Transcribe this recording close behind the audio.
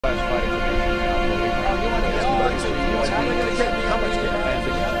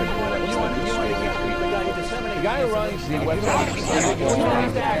guy who runs the website.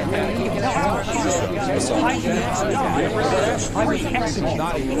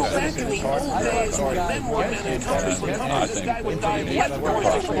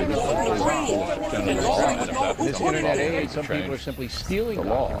 This internet age, some people are simply stealing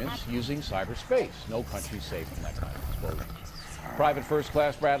documents using cyberspace. No country's safe from that kind of exposure. Private First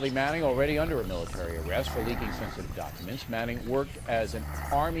Class Bradley Manning already under a military arrest for leaking sensitive documents. Manning worked as an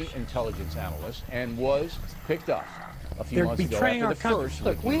Army intelligence analyst and was picked up a few months ago after the first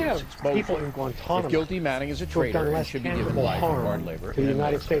exposure. People in Guantanamo. If guilty, Manning is a traitor and should be given life for hard labor to the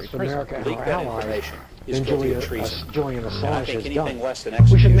United States of America and our allies than Julian Assange has done.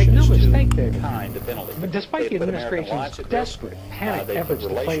 We should make no mistake there. But despite the administration's desperate, panicked efforts to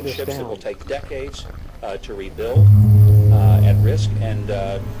play this down, it will take decades to rebuild at risk, and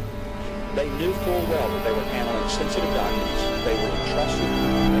they knew full well that they were handling sensitive documents. They were entrusted,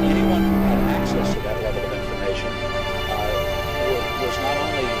 and anyone who had access to that level of information was not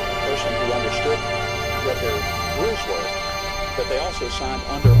only a person who understood what their rules were, but they also signed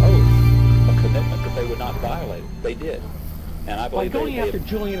under oath a commitment that they would not violate. They did. And I believe going after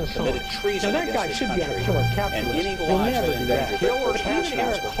Julian committed Assange. treason Now that guy should be on a killer capture and list. any We'll lives never they do that. endanger, their personal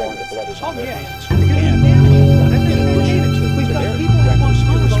responsible for the blood is on their hands. We've got people in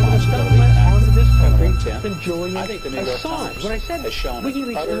Guantanamo that have done less harm to this country than Julian Assange. When I said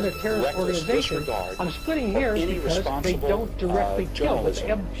WikiLeaks isn't a terrorist organization, I'm splitting hairs because they don't directly kill, but they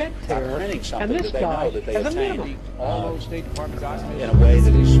abet terror, and this guy has a minimum. All those State Department documents in a way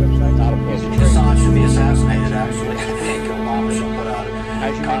that is not appropriate. Assange should be assassinated, actually. I think Obama should put out a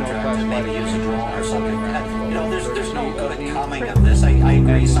contract and maybe use a drone or something. You know, there's no good coming of this. I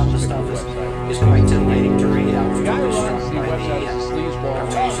agree some of the stuff is quite titillating to read out. The guy who runs the website is a sleazeball.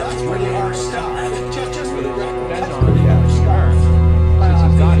 That's pretty hard stuff. Just for the record. That's on the since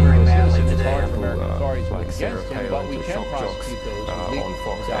he's not even innocent, it's hard for American authorities to look against him, but we can prosecute those who leak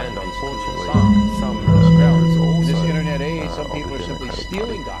documents in this internet age, some people are simply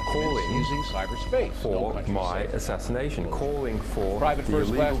stealing documents using cyberspace. For my assassination, calling for Private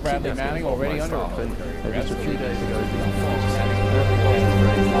First Class Bradley Manning already under military arrest just a few days ago.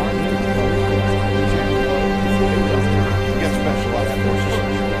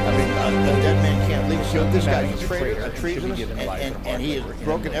 A dead man can't leave. So this guy's a traitor, a treasonous, and he has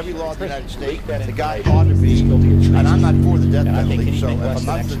broken every law of the United States. The guy ought to be, and I'm not for the death penalty, so if I'm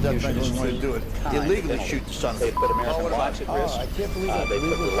not for the death penalty, I want to do it. Illegally shoot the son of a... They put American lives at risk. I can't believe it. They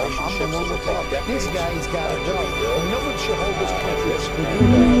put relationships that will take decades. This guy's got to go. No one should hold this country at risk.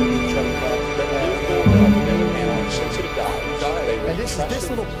 Sensitive documents. And this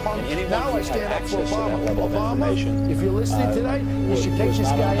little punk, now I stand up for Obama. If you're listening tonight, you should take this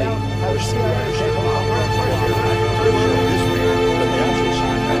guy out, have a CIA check him out. But they actually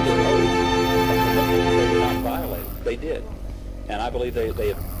signed under oath a commitment that they would not violate. They did. And I believe they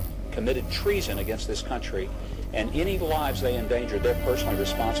have committed treason against this country, and any lives they endanger, they're personally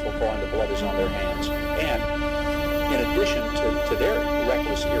responsible for, and the blood is on their hands. And in addition to their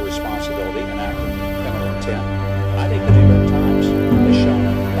reckless irresponsibility and act of criminal intent, I think the New York Times has shown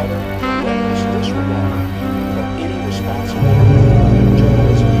utter reckless disregard for any responsible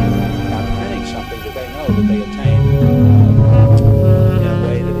journalism by printing something that they know that they obtained in a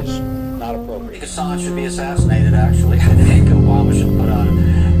way that is not appropriate. Assange should be assassinated, actually. I think Obama should put out a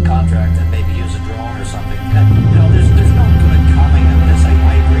contract and maybe use a drone or something. You know, there's no good coming of this.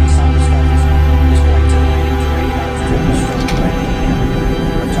 I agree some of the stuff is quite titillating to read out.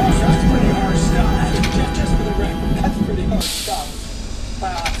 That's pretty hard stuff. Just for the record, that's pretty hard stuff.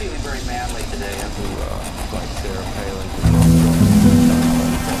 I'm feeling very manly today. Like Sarah Palin.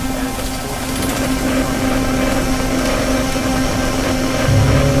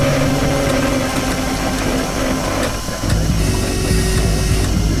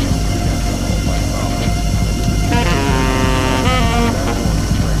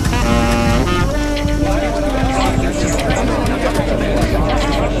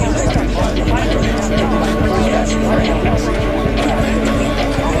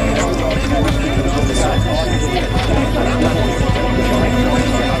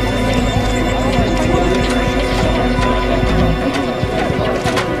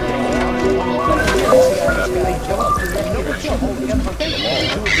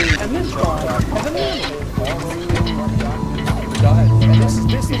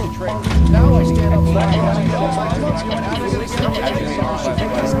 Now I stand up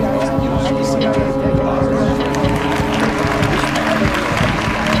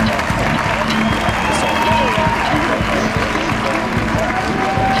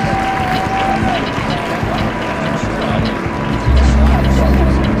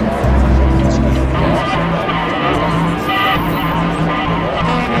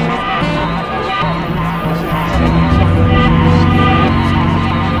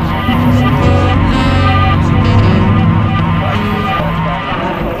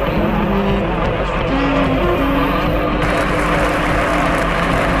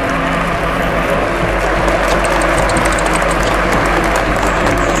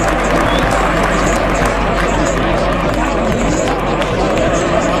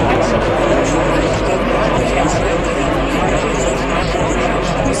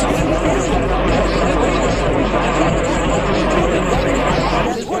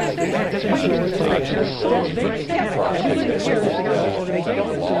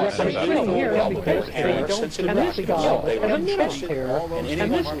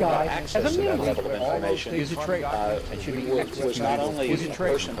Is a trade. Was not only a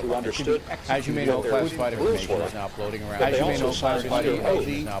person who understood. As you may know, classified information is now floating around. As you may know, classified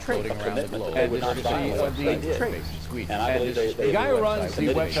information is now floating around the globe. And this is the trade. And I believe the guy who runs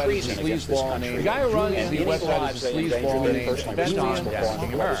the website is a sleazeball named. The guy who runs the website is a sleazeball named Ben,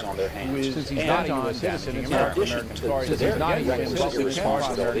 since he's not a U.S. citizen in America, since he's not a U.S. citizen, we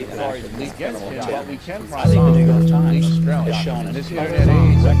can't prosecute him, but we can prosecute him. This internet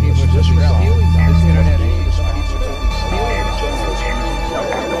age, some people are just stealing this internet age. Some people are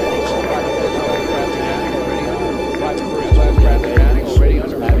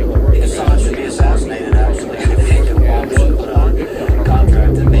Assange should be assassinated, actually.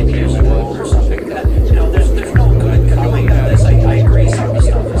 Contract and maybe use a drone or something. You know, there's no good coming of this. I agree some of the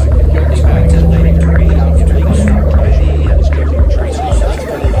stuff is speculating to read out the legal stuff,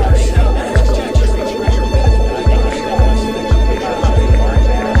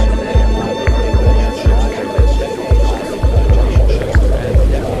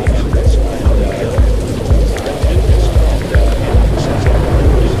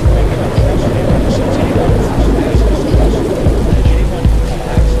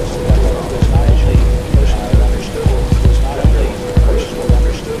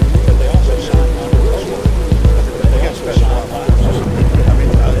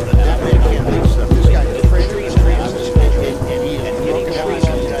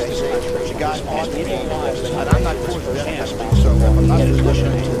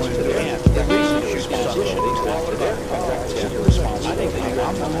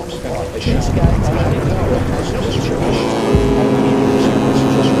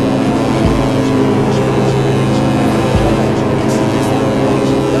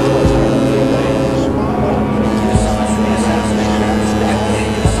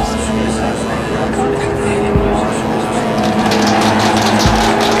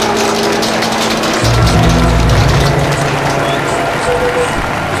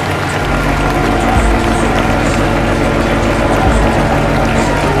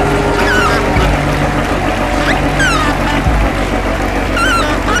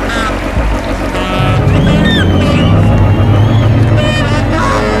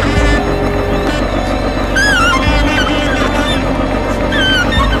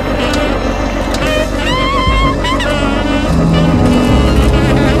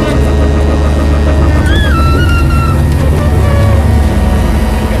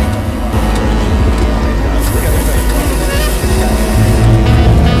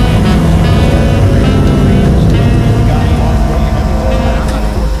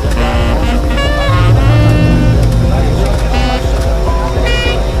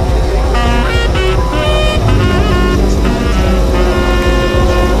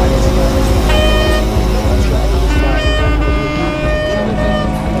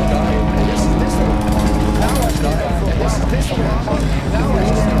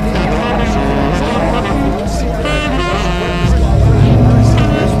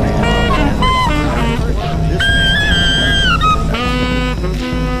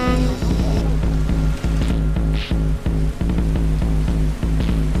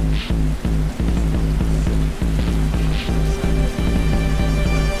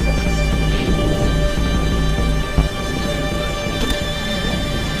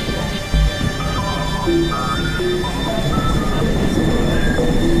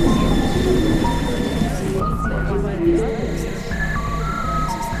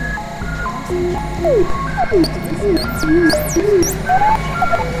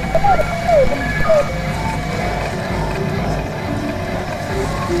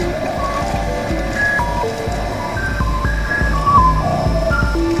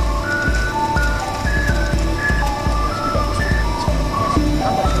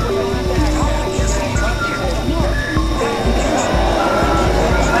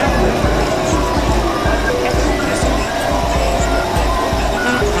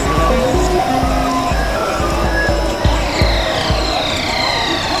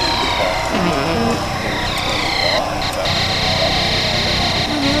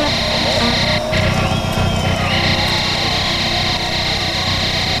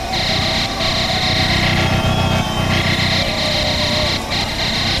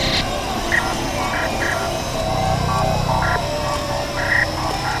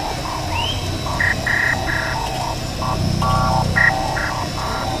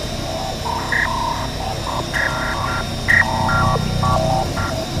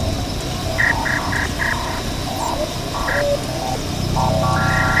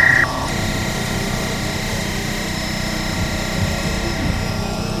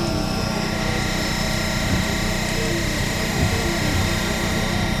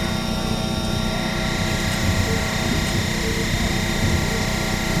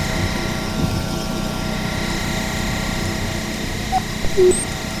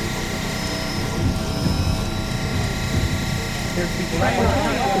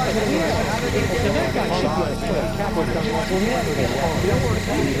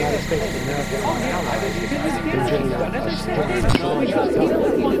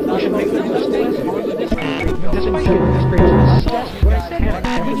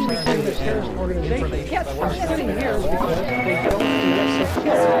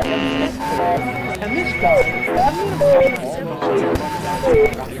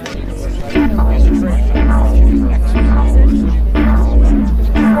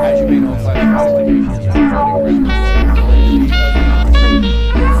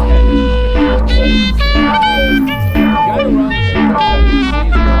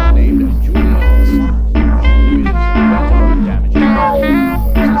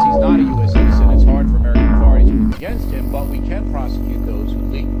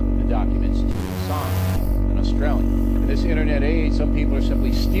 this internet age, some people are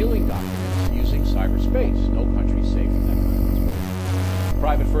simply stealing documents using cyberspace. No country's safe from that kind of explosion.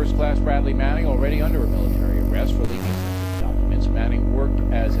 Private First Class Bradley Manning already under a military arrest for leaking sensitive documents. Manning worked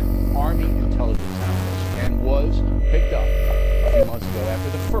as an Army intelligence analyst and was picked up a few months ago after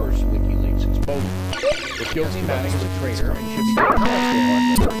the first WikiLeaks exposure. If guilty, Manning is a traitor and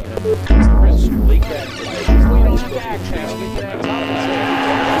should be leak that information. We don't have to act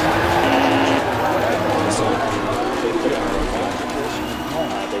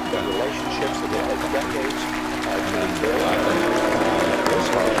They've got relationships that have had decades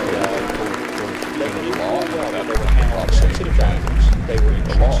they were handling sensitive documents. They were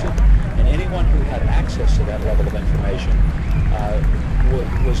entrusted, and anyone who had access to that level of information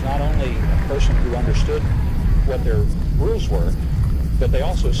was not only a person who understood what their rules were, but they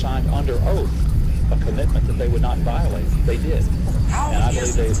also signed under oath a commitment that they would not violate. They did. And I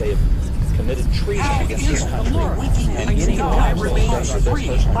believe they have committed treason against this country. And any remains free.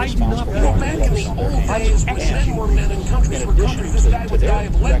 I do not go back in the old days when men were men in countries where countries this guy would die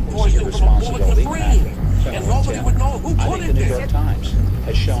of lead poisoning from a bullet in the brain. And nobody would know who put it there. I think the New York Times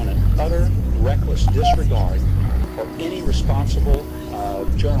has shown an utter reckless disregard for any responsible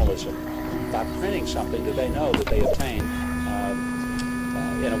journalism by printing something that they know that they obtained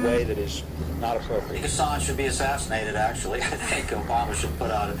in a way that is not appropriate. Assange should be assassinated, actually. I think Obama should put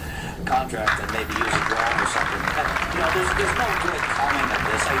out a contract and maybe use a drone or something. You know, there's no good comment of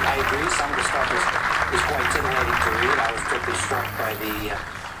this. I agree, some of the stuff is quite titillating to read. I was particularly struck by the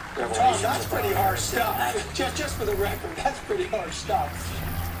revelations. That's pretty harsh stuff. Just for the record, that's pretty harsh stuff.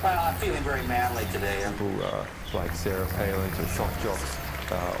 Well, I'm feeling very manly today. People like Sarah Palin and shock jocks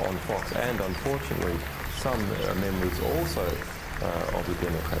on Fox, and unfortunately, some members also of the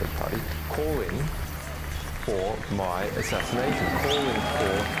Democratic Party calling for my assassination, calling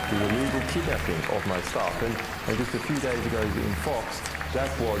for the illegal kidnapping of my staff. And just a few days ago in Fox, that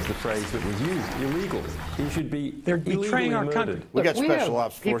was the phrase that was used, illegal. He should be They're betraying our country. We got special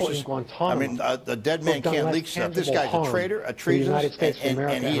ops forces. I mean, a dead man can't leak stuff. This guy's a traitor, a treasonist,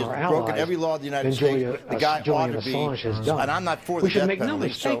 and he has broken every law of the United States. The guy ought to be, and I'm not for the death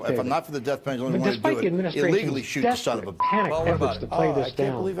penalty, so if I'm not for the death penalty, I only want to do it. Illegally shoot the son of a... Panic efforts to play this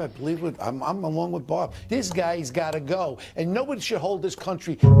down. I believe it. I'm along with Bob. This guy's got to go, and nobody should hold this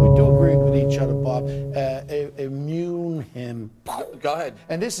country. We do agree with each other, Bob. Immune him. Go ahead.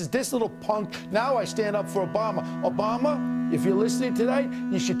 And this little punk. Now I stand up for Obama. Obama, if you're listening tonight,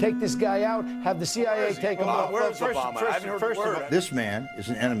 you should take this guy out. Have the CIA take him out. Where's Obama? I haven't heard a word. This man is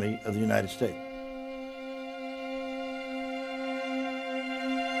an enemy of the United States.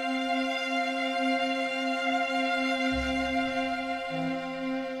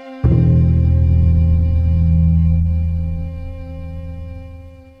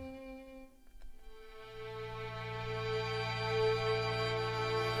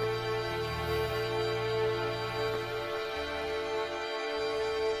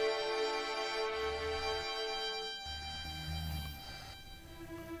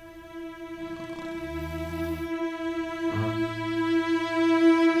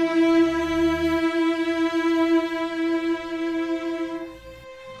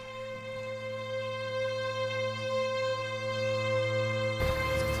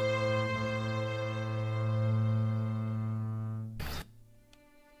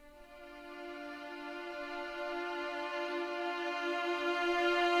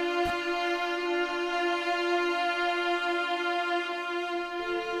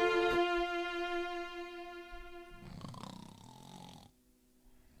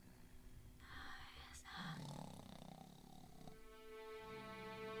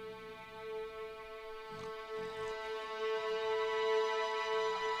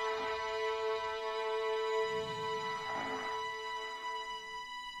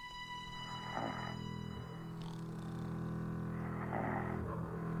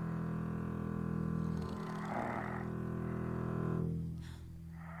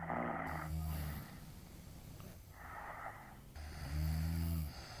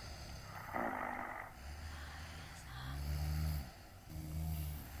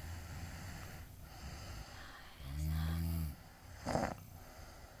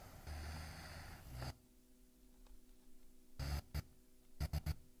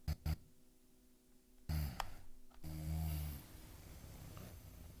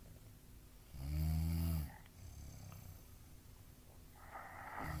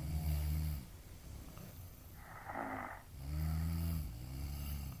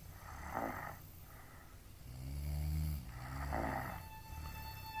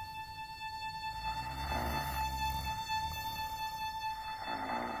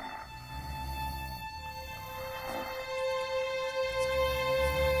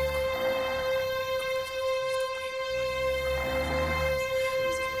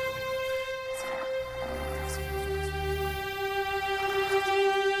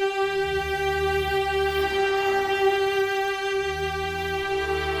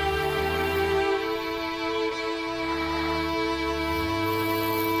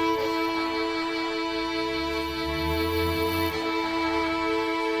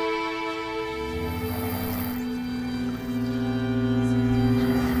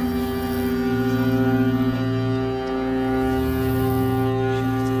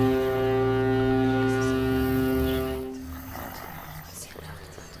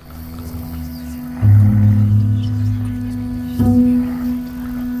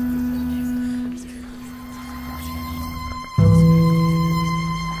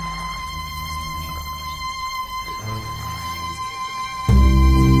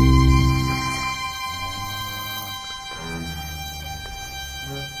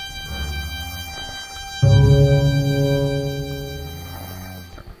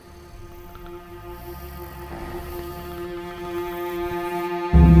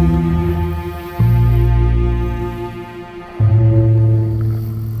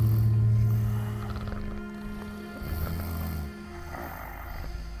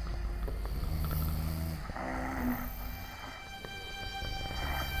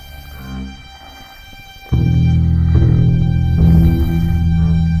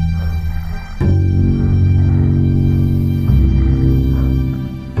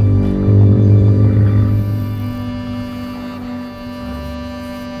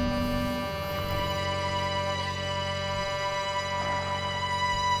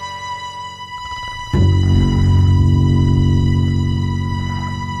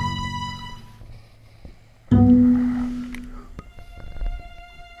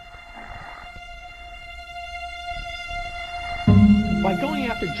 by going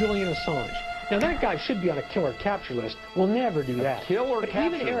after Julian Assange. Now, that guy should be on a killer capture list. We'll never do that. Killer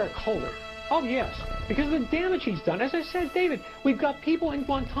capture even Eric Holder. Oh, yes, because of the damage he's done. As I said, David, we've got people in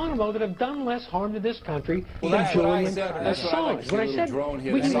Guantanamo that have done less harm to this country than Julian Assange. When I said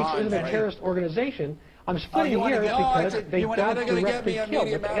WikiLeaks isn't a terrorist organization, I'm splitting hairs because they don't directly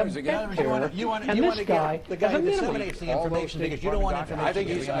kill, but they abet terror. And this guy the guy who disseminates the information because you don't want information. I think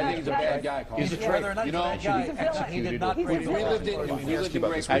he's a bad guy. He's a traitor. You know, he did not. We lived in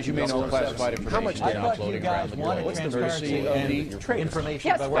great. As you may know, classified information. How much I thought you guys wanted transparency and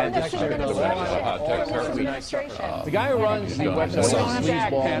information about where the The guy who runs the website is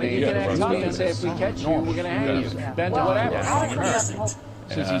Sleazeball. He can act tough and say, if we catch you, we're going to hang you. Bend to whatever.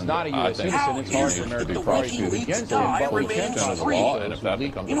 Since he's not a U.S. citizen, it's hard for American prosecutors against him, but we can turn the law, and if that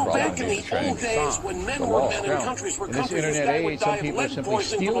becomes a problem, they can change the law. In this internet age, some people are simply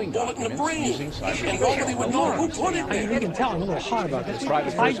stealing documents using cyberspace. I mean, you can tell I'm a little hot about this.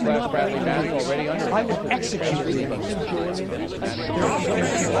 Private first-class Bradley Manning already under. I will execute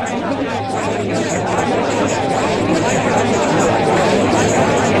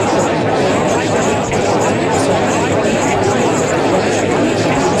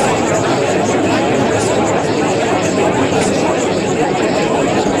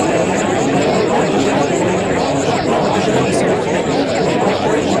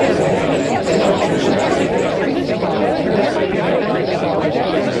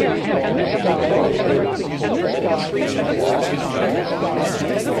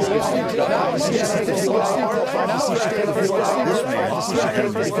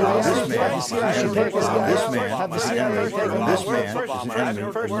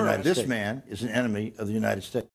This man is an enemy of the United States.